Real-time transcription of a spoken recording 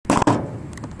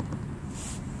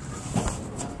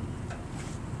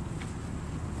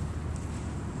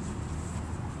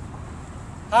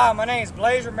Hi, my name is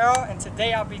Blayze and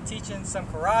today I'll be teaching some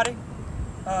karate.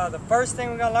 The first thing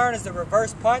we're going to learn is the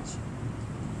reverse punch.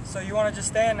 So you want to just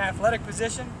stay in an athletic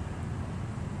position.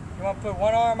 You want to put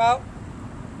one arm out,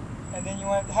 and then you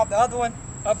want to have the other one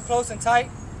up close and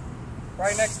tight,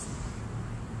 right next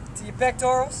to your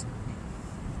pectorals.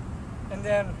 And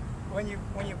then when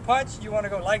you punch, you want to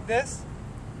go like this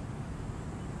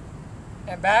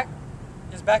and back,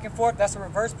 just back and forth. That's a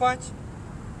reverse punch.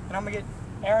 And I'm going to get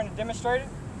Aaron to demonstrate it.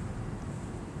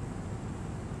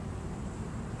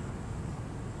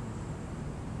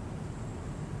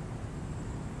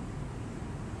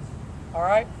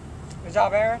 Alright, good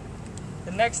job, Aaron.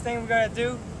 The next thing we're going to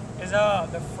do is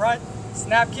the front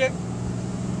snap kick.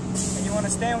 And you want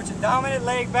to stand with your dominant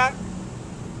leg back.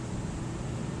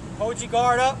 Hold your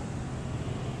guard up.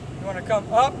 You want to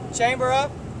come up, chamber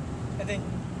up, and then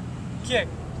kick.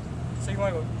 So you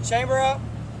want to go chamber up,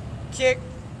 kick,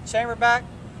 chamber back,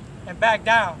 and back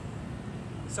down.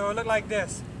 So it look like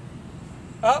this.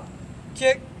 Up,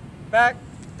 kick, back,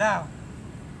 down.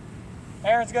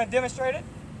 Aaron's going to demonstrate it.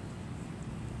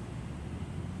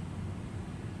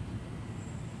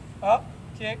 Up,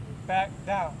 kick, back,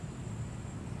 down.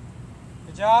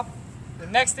 Good job. The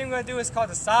next thing we're going to do is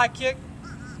called the side kick.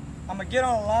 I'm going to get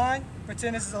on a line,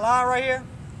 pretend this is a line right here,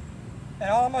 and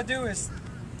all I'm going to do is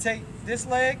take this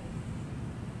leg,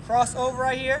 cross over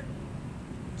right here,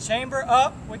 chamber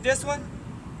up with this one,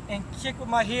 and kick with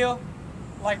my heel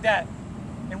like that.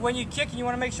 And when you kick, you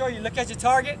want to make sure you look at your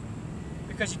target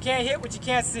because you can't hit what you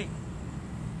can't see.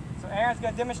 So Aaron's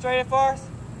going to demonstrate it for us.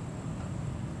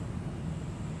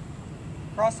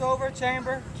 Crossover,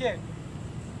 chamber, kick.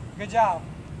 Good job.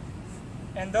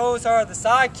 And those are the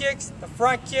side kicks, the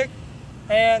front kick,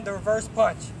 and the reverse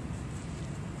punch.